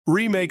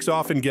Remakes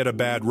often get a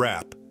bad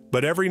rap,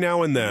 but every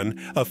now and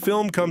then, a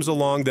film comes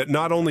along that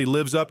not only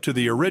lives up to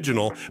the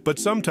original, but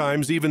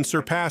sometimes even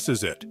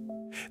surpasses it.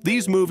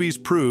 These movies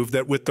prove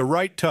that with the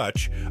right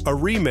touch, a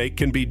remake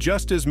can be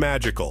just as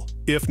magical,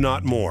 if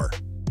not more.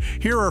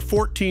 Here are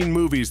 14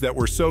 movies that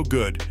were so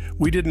good,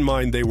 we didn't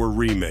mind they were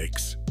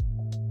remakes.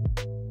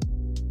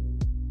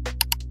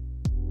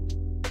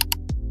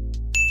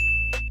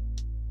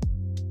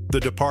 The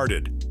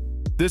Departed.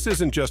 This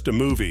isn't just a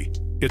movie,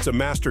 it's a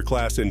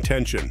masterclass in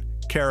tension,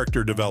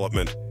 character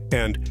development,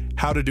 and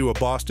how to do a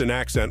Boston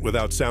accent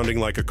without sounding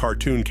like a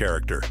cartoon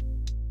character.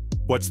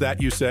 What's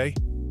that, you say?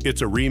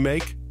 It's a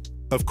remake?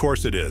 Of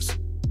course it is.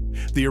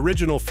 The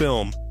original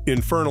film,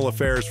 Infernal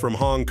Affairs from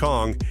Hong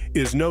Kong,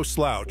 is no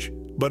slouch,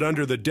 but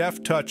under the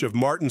deft touch of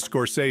Martin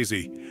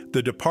Scorsese,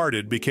 The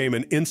Departed became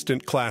an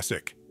instant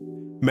classic.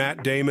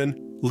 Matt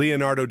Damon,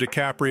 Leonardo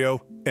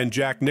DiCaprio, and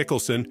Jack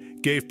Nicholson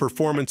gave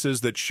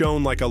performances that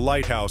shone like a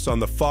lighthouse on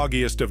the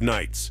foggiest of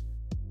nights.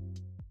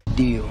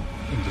 Deal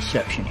in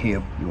deception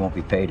here. You won't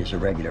be paid as a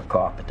regular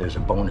cop, but there's a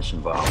bonus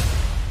involved.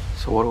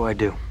 So what do I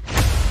do?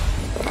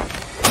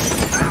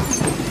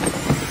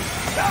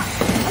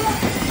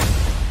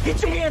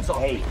 Get your hands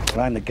off! Hey,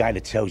 well, I'm the guy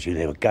that tells you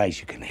there are guys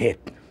you can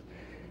hit,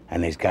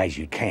 and there's guys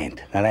you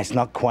can't. Now, that's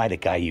not quite a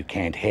guy you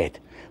can't hit,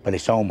 but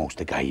it's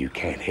almost a guy you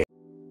can't hit.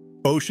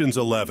 Ocean's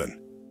 11.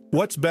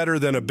 What's better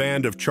than a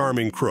band of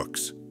charming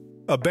crooks?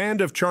 A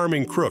band of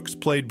charming crooks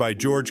played by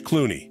George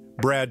Clooney,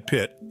 Brad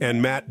Pitt,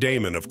 and Matt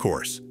Damon, of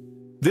course.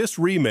 This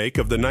remake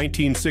of the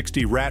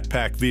 1960 Rat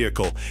Pack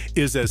vehicle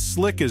is as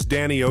slick as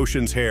Danny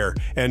Ocean's hair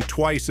and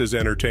twice as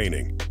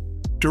entertaining.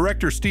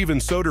 Director Steven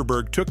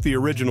Soderbergh took the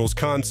original's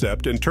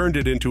concept and turned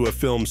it into a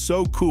film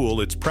so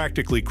cool it's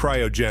practically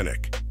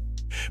cryogenic.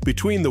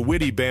 Between the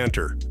witty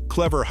banter,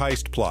 clever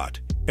heist plot,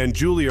 and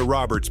Julia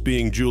Roberts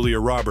being Julia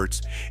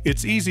Roberts,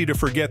 it's easy to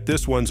forget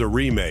this one's a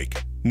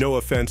remake. No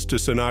offense to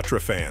Sinatra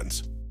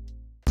fans.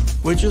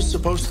 We're just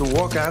supposed to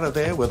walk out of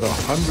there with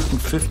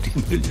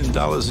 $150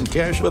 million in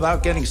cash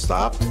without getting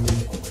stopped?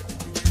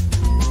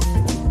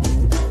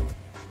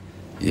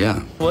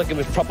 Yeah. Working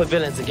with proper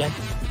villains again.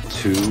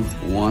 2,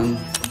 1.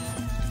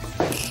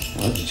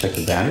 Well, did you check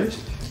the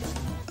batteries?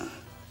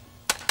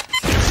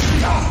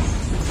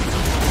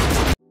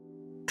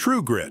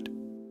 True Grit.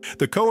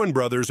 The Coen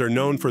brothers are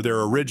known for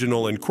their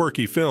original and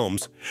quirky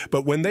films,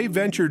 but when they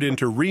ventured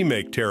into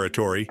remake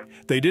territory,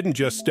 they didn't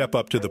just step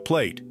up to the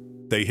plate,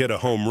 they hit a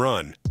home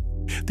run.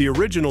 The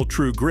original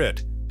True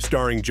Grit,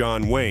 starring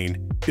John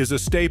Wayne, is a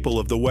staple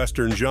of the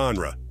Western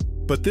genre,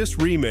 but this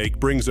remake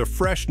brings a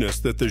freshness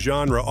that the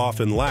genre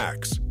often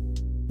lacks.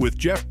 With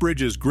Jeff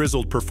Bridges'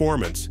 grizzled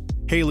performance,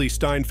 Haley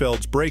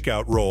Steinfeld's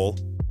breakout role,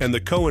 and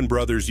the Coen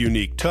brothers'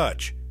 unique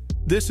touch,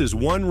 this is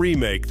one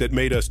remake that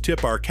made us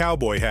tip our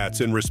cowboy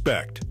hats in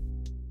respect.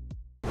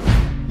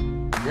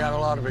 You got a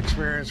lot of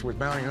experience with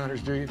bounty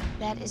hunters, do you?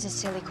 That is a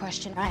silly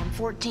question. I am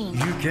 14.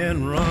 You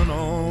can run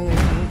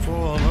on for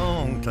a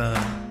long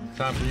time.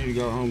 Time for you to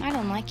go home. I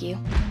don't like you.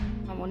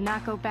 I will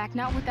not go back,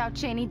 not without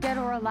Cheney, dead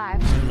or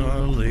alive. And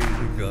our lady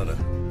got it.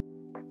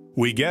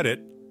 We get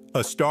it.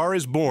 A Star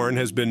is Born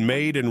has been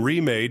made and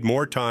remade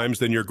more times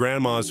than your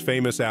grandma's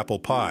famous apple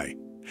pie.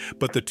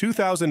 But the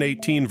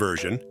 2018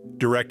 version,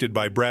 directed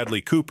by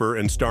Bradley Cooper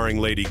and starring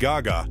Lady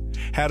Gaga,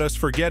 had us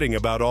forgetting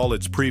about all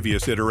its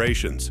previous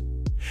iterations.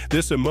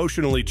 This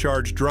emotionally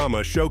charged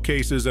drama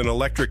showcases an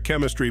electric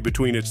chemistry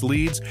between its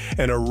leads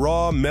and a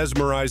raw,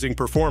 mesmerizing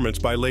performance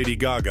by Lady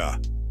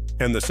Gaga.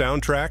 And the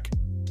soundtrack?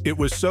 It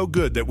was so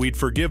good that we'd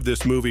forgive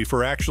this movie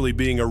for actually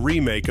being a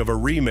remake of a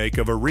remake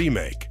of a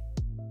remake.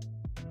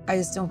 I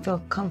just don't feel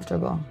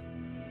comfortable.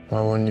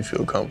 Why wouldn't you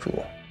feel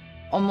comfortable?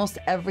 Almost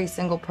every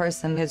single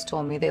person has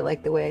told me they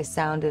liked the way I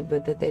sounded,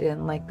 but that they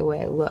didn't like the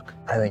way I look.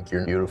 I think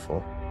you're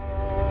beautiful.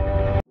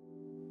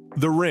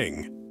 The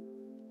Ring.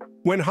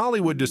 When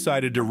Hollywood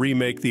decided to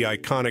remake the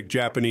iconic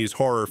Japanese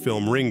horror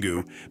film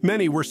Ringu,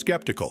 many were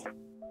skeptical.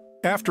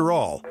 After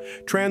all,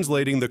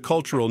 translating the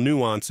cultural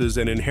nuances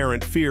and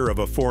inherent fear of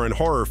a foreign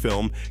horror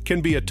film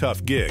can be a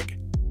tough gig.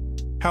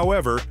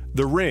 However,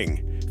 The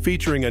Ring,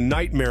 featuring a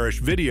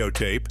nightmarish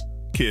videotape,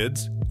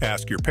 kids,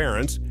 ask your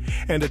parents,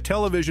 and a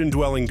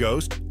television-dwelling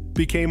ghost,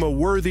 became a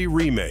worthy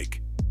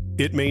remake.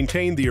 It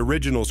maintained the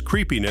original's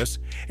creepiness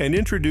and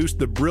introduced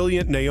the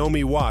brilliant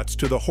Naomi Watts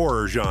to the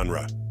horror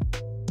genre.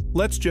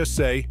 Let's just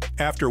say,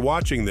 after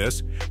watching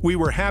this, we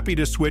were happy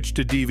to switch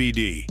to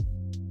DVD.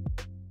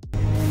 The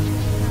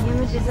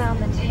images on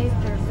the tape,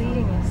 they're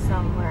leading us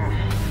somewhere.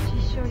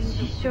 Did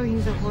she show you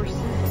the horses?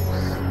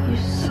 You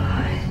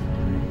saw it.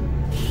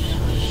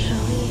 Show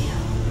me.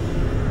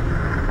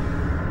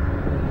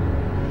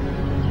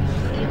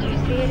 Did you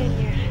see it in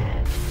your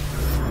head?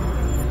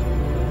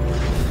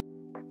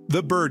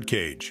 The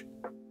Birdcage.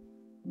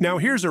 Now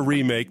here's a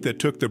remake that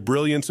took the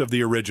brilliance of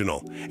the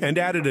original and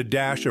added a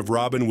dash of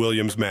Robin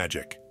Williams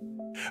magic.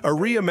 A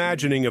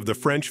reimagining of the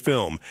French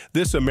film,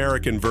 this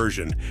American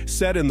version,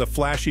 set in the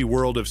flashy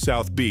world of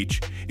South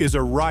Beach, is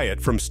a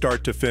riot from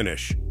start to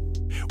finish.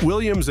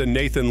 Williams and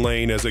Nathan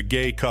Lane as a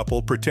gay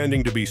couple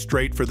pretending to be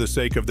straight for the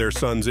sake of their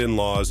son's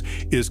in-laws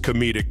is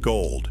comedic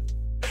gold.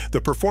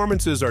 The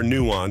performances are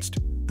nuanced,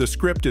 the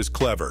script is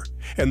clever,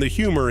 and the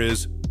humor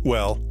is,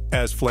 well,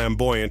 as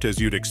flamboyant as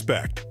you'd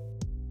expect.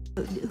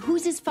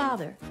 Who's his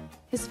father?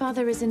 His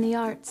father is in the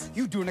arts.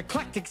 You do an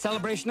eclectic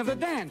celebration of the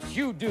dance.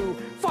 You do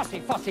Fosse,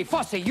 Fosse,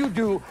 Fosse. You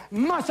do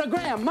Martha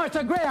Graham,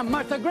 Martha Graham,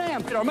 Martha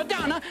Graham. Or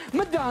Madonna,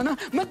 Madonna,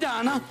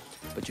 Madonna.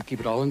 But you keep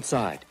it all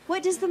inside.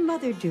 What does the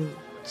mother do?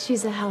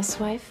 She's a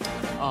housewife.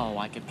 Oh,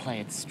 I could play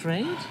it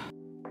straight?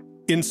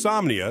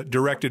 Insomnia,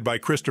 directed by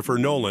Christopher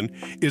Nolan,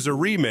 is a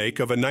remake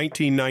of a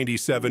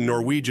 1997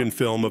 Norwegian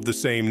film of the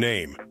same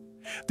name.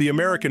 The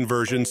American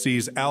version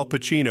sees Al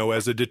Pacino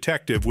as a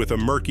detective with a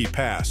murky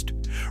past,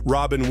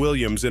 Robin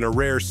Williams in a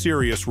rare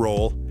serious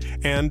role,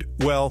 and,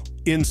 well,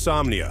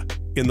 insomnia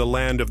in the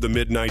land of the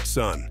midnight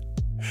sun.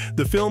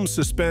 The film's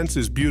suspense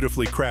is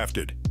beautifully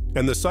crafted,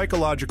 and the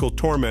psychological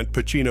torment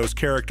Pacino's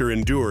character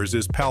endures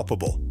is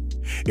palpable.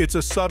 It's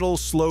a subtle,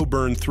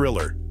 slow-burn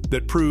thriller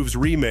that proves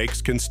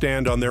remakes can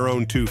stand on their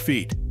own 2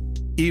 feet,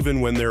 even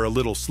when they're a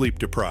little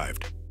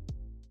sleep-deprived.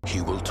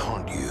 He will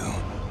taunt you.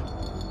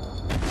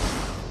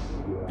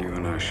 You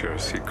and I share a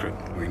secret.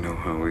 We know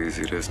how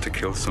easy it is to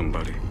kill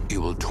somebody. He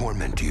will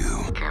torment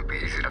you. Can't be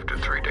easy after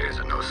 3 days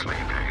of no sleep.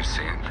 Are you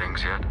seeing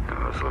things yet?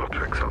 Those little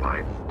tricks of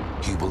light.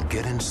 He will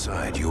get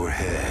inside your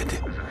head.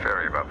 There's a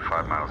ferry about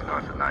 5 miles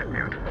north of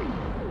Nightmute.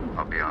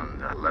 I'll be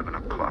on 11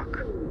 o'clock.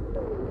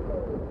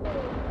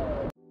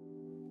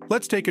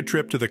 Let's take a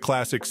trip to the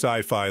classic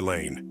sci-fi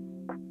lane.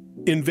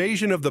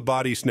 Invasion of the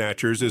Body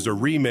Snatchers is a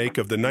remake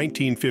of the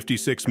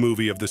 1956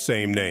 movie of the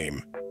same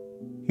name.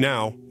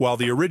 Now, while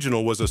the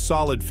original was a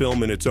solid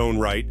film in its own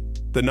right,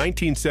 the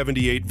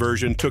 1978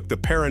 version took the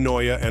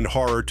paranoia and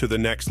horror to the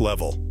next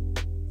level.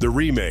 The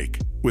remake,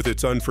 with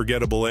its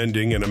unforgettable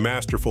ending and a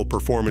masterful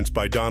performance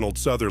by Donald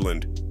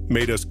Sutherland,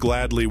 made us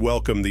gladly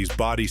welcome these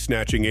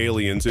body-snatching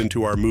aliens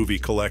into our movie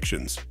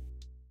collections.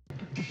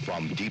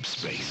 From deep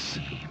space,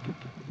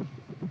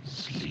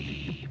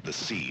 the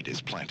seed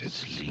is planted.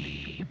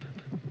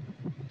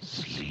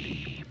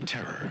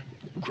 Terror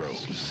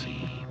grows.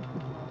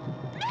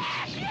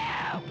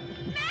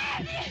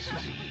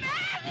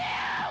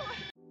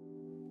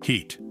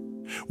 Heat.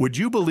 Would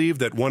you believe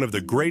that one of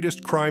the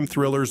greatest crime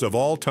thrillers of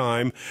all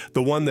time,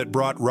 the one that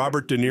brought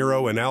Robert De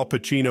Niro and Al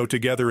Pacino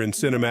together in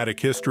cinematic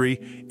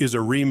history, is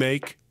a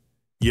remake?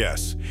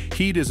 Yes,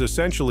 Heat is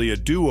essentially a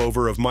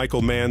do-over of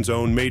Michael Mann's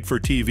own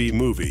made-for-TV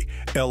movie,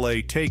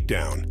 L.A.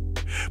 Takedown.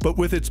 But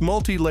with its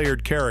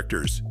multi-layered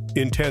characters,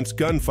 intense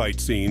gunfight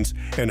scenes,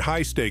 and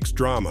high-stakes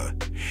drama,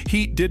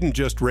 Heat didn't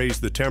just raise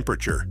the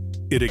temperature,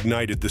 it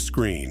ignited the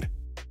screen.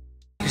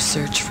 You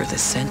search for the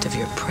scent of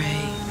your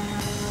prey,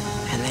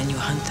 and then you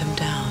hunt them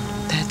down.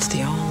 That's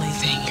the only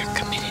thing you're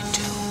committed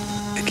to.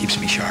 It keeps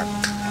me sharp,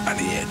 on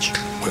the edge,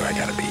 where I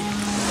gotta be.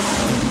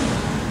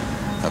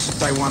 That's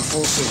what I want,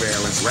 full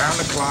surveillance. Round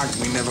the clock,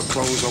 we never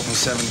close, open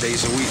 7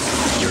 days a week.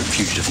 You're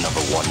fugitive number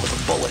 1 with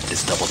a bullet.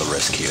 It's double the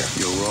risk here.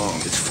 You're wrong.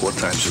 It's 4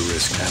 times the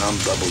risk, and I'm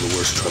double the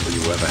worst trouble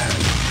you ever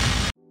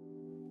had.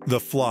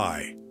 The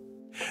Fly.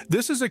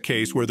 This is a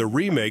case where the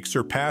remake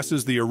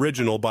surpasses the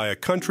original by a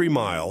country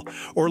mile,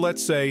 or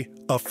let's say,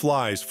 a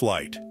fly's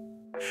flight.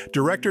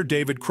 Director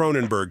David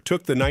Cronenberg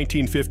took the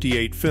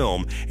 1958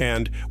 film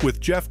and,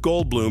 with Jeff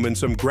Goldblum and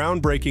some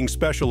groundbreaking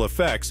special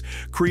effects,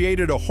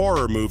 created a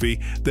horror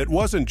movie that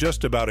wasn't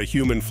just about a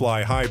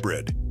human-fly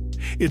hybrid.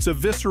 It's a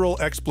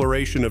visceral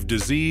exploration of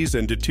disease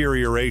and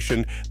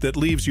deterioration that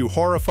leaves you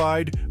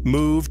horrified,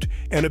 moved,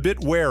 and a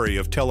bit wary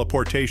of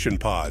teleportation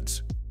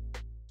pods.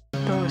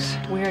 Those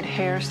weird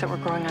hairs that were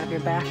growing out of your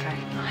back,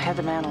 I had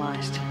them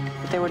analyzed.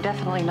 But they were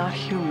definitely not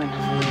human.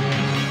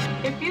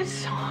 If you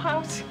saw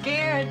how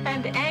scared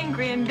and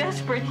angry and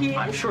desperate he is.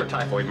 I'm sure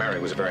Typhoid Mary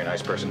was a very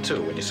nice person,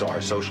 too, when you saw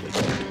her socially.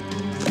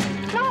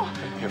 No!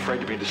 You're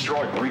afraid to be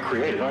destroyed and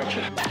recreated, aren't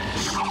you?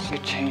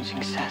 You're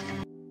changing, Seth.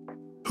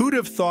 Who'd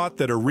have thought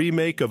that a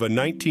remake of a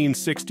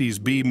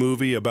 1960s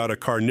B-movie about a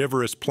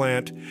carnivorous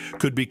plant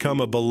could become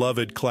a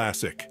beloved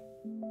classic?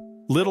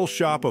 Little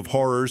Shop of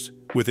Horrors,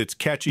 with its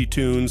catchy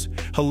tunes,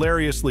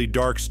 hilariously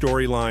dark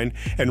storyline,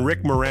 and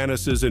Rick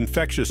Moranis'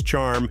 infectious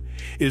charm,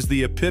 is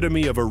the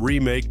epitome of a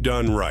remake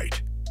done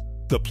right.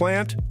 The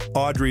plant,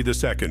 Audrey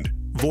II,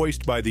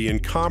 voiced by the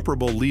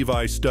incomparable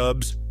Levi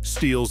Stubbs,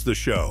 steals the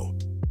show.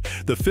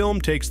 The film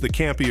takes the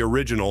campy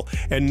original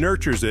and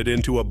nurtures it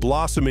into a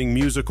blossoming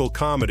musical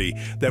comedy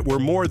that we're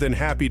more than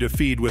happy to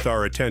feed with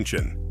our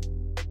attention.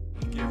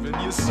 Given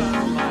you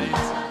sunlight,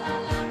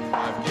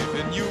 I've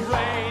given you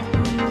rain.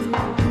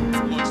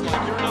 Looks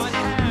like you're not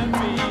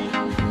happy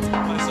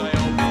unless I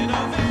open a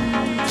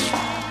vein.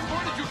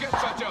 Where did you get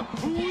such a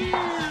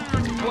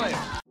weird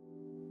plan?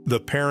 The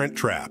Parent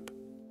Trap.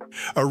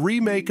 A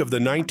remake of the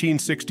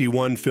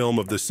 1961 film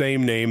of the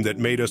same name that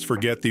made us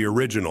forget the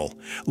original,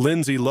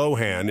 Lindsay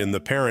Lohan in The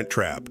Parent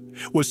Trap,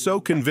 was so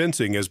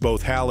convincing as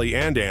both Hallie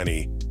and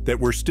Annie that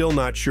we're still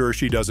not sure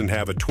she doesn't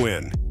have a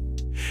twin.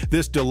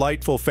 This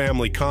delightful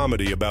family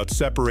comedy about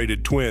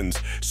separated twins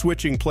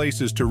switching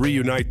places to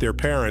reunite their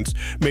parents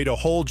made a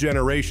whole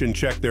generation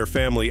check their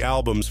family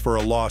albums for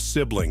a lost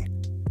sibling.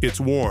 It's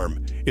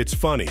warm, it's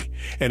funny,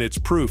 and it's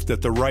proof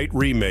that the right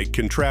remake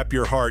can trap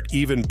your heart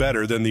even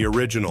better than the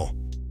original.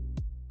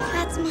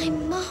 That's my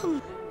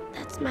mom.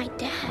 That's my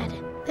dad.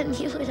 And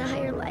you and I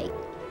are like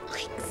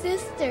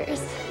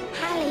sisters.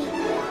 Hallie,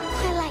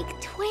 we're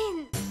like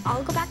twins.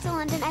 I'll go back to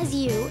London as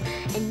you,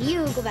 and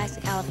you go back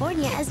to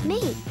California as me.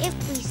 If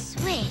we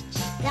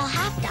switch, they'll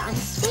have to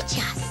unswitch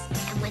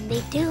us. And when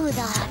they do,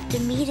 they'll have to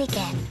meet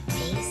again,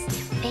 face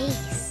to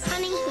face.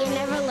 Honey, you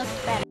never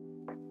looked better.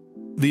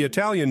 The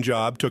Italian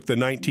Job took the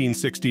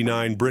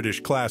 1969 British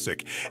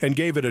classic and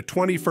gave it a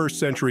 21st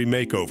century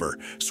makeover,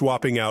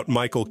 swapping out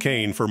Michael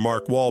Caine for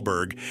Mark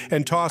Wahlberg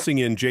and tossing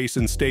in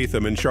Jason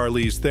Statham and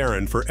Charlize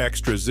Theron for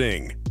extra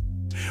zing.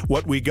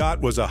 What we got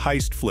was a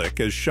heist flick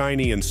as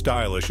shiny and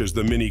stylish as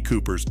the Mini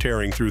Coopers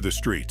tearing through the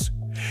streets.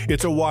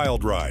 It's a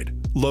wild ride,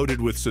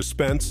 loaded with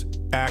suspense,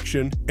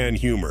 action, and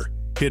humor,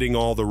 hitting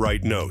all the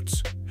right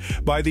notes.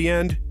 By the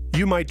end,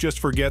 you might just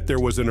forget there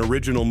was an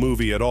original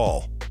movie at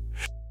all.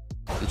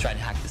 You tried to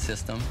hack the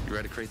system. You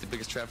ready to create the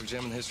biggest traffic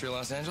jam in the history of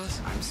Los Angeles?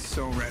 I'm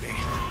so ready.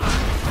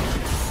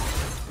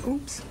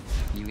 Oops.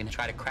 You gonna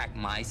try to crack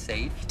my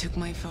safe? He took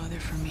my father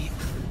from me.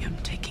 I'm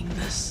taking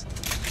this.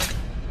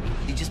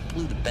 You just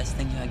blew the best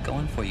thing you had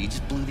going for you. You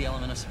just blew the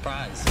element of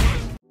surprise.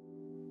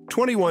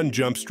 21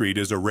 Jump Street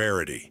is a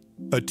rarity.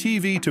 A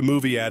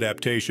TV-to-movie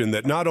adaptation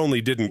that not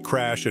only didn't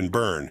crash and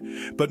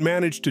burn, but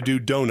managed to do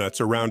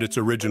donuts around its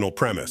original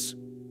premise.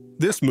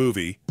 This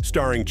movie,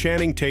 starring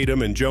Channing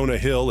Tatum and Jonah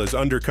Hill as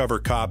undercover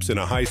cops in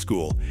a high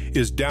school,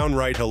 is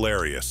downright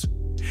hilarious.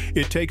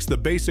 It takes the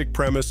basic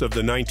premise of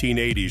the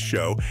 1980s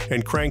show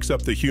and cranks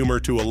up the humor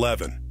to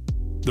 11.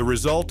 The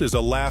result is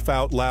a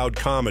laugh-out-loud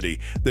comedy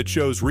that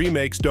shows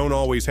remakes don't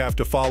always have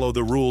to follow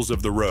the rules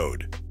of the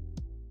road.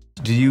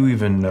 Do you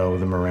even know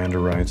the Miranda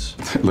rights?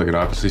 Look, it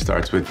obviously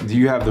starts with, do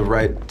you have the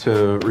right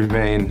to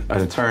remain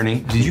an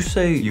attorney? Did you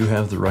say you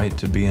have the right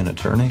to be an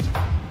attorney?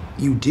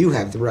 You do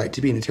have the right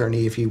to be an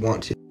attorney if you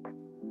want to.